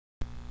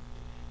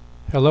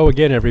Hello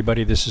again,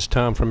 everybody. This is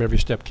Tom from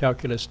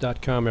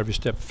everystepcalculus.com,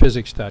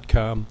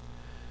 everystepphysics.com.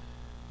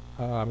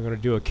 I'm going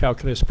to do a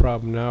calculus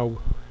problem now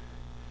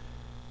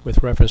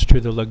with reference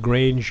to the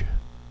Lagrange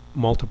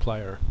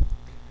multiplier,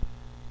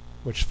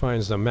 which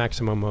finds the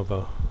maximum of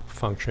a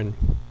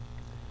function.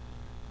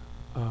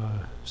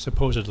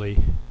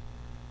 Supposedly,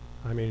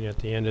 I mean, at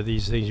the end of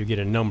these things you get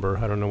a number.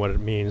 I don't know what it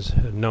means.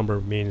 A number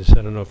means,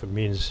 I don't know if it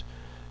means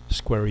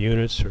square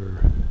units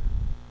or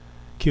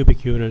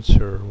cubic units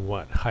or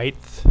what,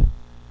 height.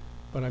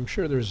 But I'm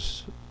sure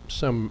there's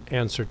some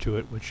answer to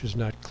it which is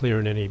not clear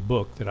in any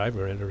book that I've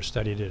read or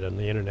studied it on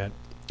the internet.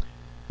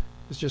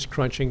 It's just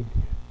crunching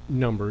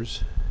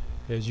numbers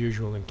as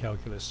usual in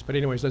calculus. But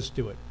anyways, let's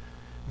do it.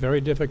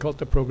 Very difficult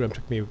to program.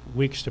 Took me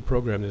weeks to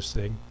program this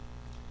thing.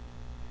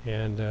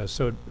 And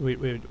so we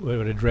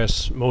would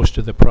address most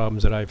of the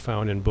problems that I've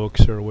found in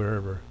books or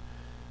wherever.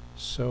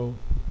 So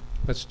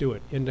let's do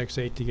it. Index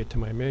 8 to get to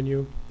my menu.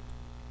 I'm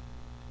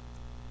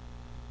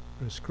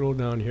going to scroll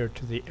down here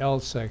to the L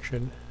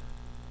section,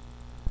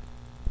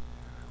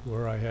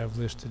 where I have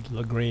listed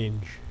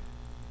Lagrange.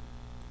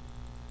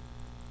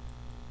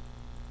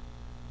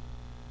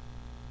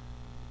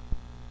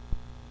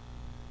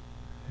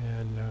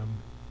 And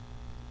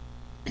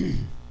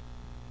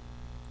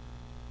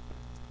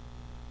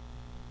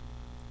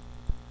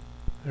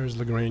there's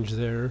Lagrange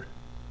there.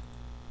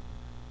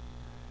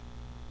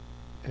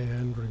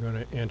 And we're going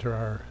to enter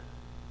our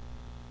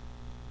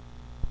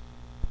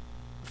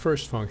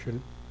first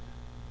function,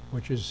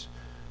 which is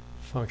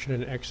function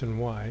in x and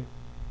y.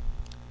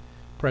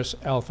 Press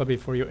alpha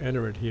before you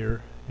enter it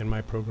here in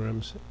my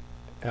programs.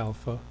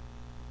 Alpha.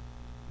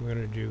 I'm going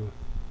to do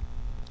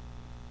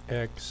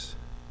x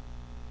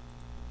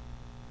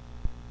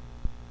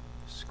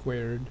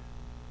squared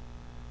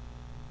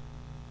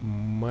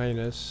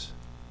minus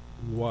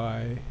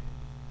y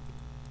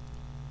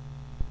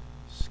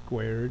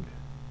squared.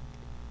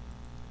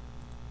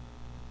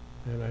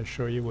 And I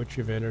show you what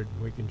you've entered.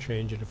 We can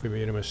change it if we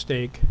made a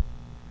mistake.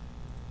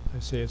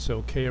 I say it's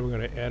okay. We're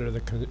going to enter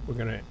the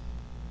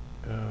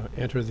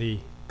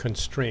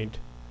constraint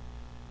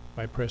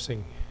by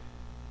pressing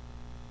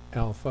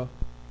alpha,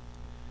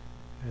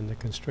 and the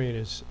constraint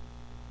is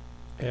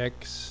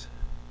x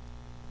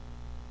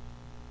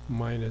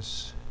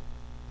minus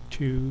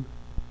 2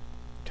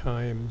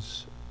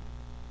 times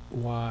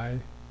y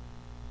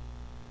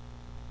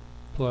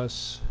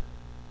plus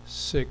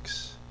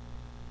 6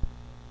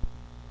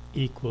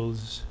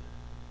 equals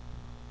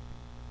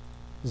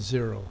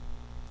 0.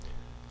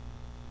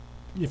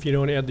 If you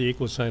don't add the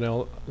equal sign,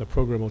 the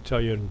program will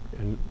tell you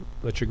and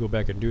let you go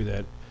back and do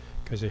that,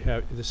 because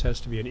this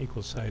has to be an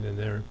equal sign in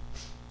there.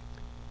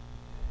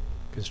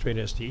 Constraint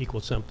has to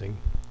equal something.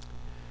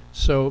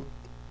 So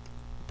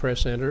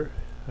press enter.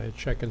 I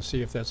check and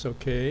see if that's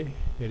okay.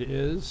 It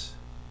is.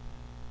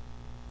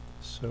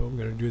 So I'm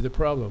going to do the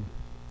problem.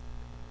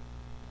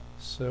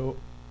 So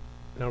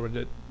now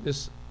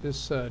this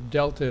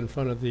delta in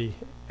front of the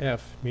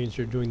f means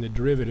you're doing the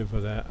derivative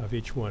of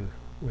each one,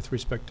 with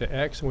respect to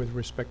x and with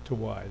respect to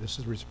y. This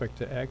is respect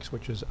to x,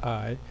 which is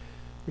I,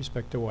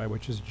 respect to y,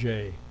 which is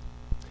j.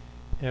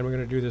 And we're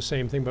going to do the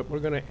same thing, but we're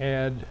going to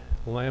add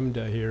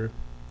lambda here.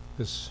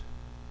 This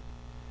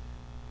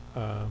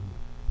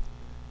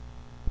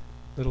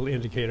little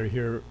indicator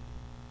here,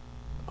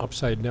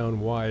 upside down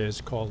y,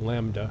 is called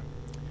lambda.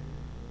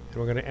 And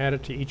we're going to add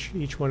it to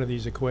each one of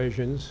these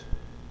equations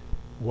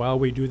while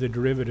we do the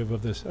derivative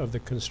of the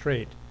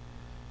constraint.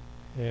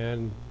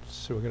 And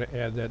so we're going to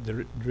add that.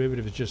 The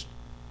derivative is just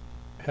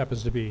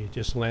happens to be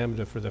just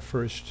lambda for the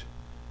first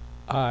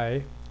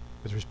I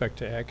with respect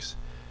to x,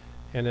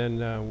 and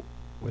then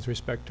with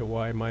respect to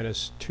y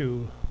minus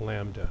 2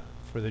 lambda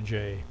for the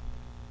j.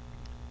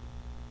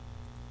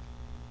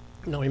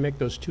 Now we make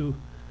those two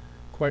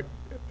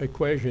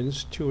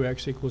equations,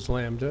 2x equals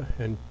lambda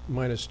and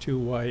minus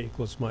 2y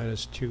equals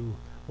minus 2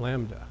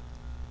 lambda.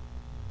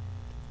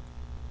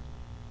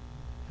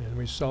 And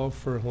we solve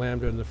for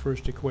lambda in the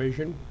first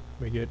equation.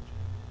 We get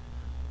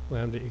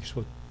lambda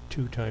equals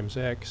 2 times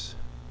x.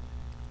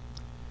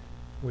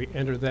 We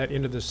enter that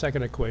into the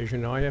second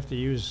equation. Now I have to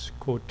use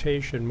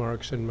quotation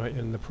marks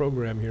in the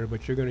program here,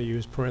 but you're going to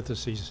use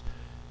parentheses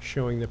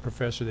showing the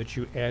professor that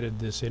you added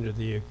this into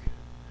the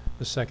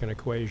second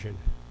equation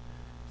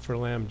for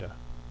lambda,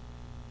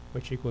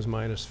 which equals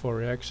minus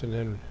 4x, and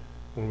then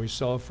when we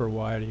solve for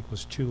y, it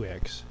equals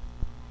 2x.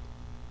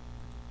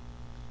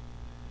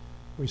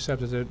 We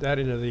substitute that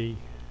into the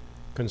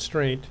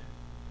constraint,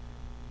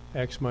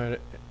 x minus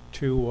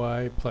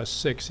 2y plus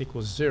 6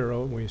 equals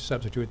 0. We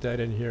substitute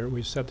that in here.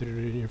 We substitute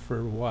it in here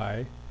for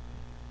y.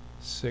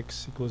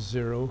 6 equals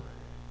 0.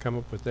 Come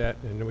up with that,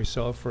 and then we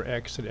solve for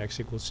x, and x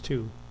equals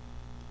 2.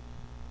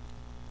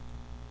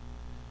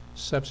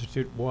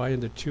 Substitute y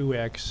into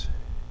 2x,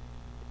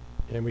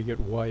 and we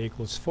get y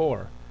equals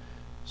 4.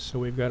 So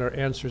we've got our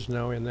answers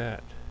now in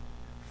that.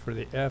 For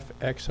the f,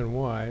 x, and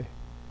y,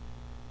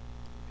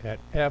 at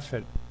f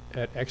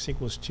at x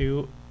equals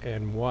 2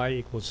 and y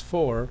equals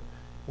 4,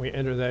 we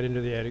enter that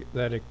into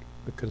the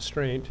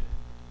constraint,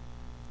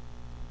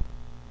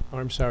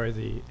 I'm sorry,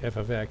 the f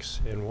of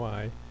x and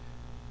y,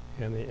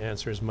 and the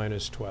answer is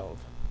minus 12.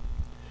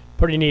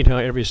 Pretty neat, huh?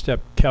 Every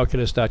step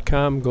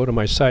calculus.com. Go to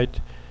my site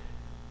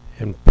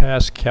and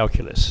pass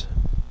calculus.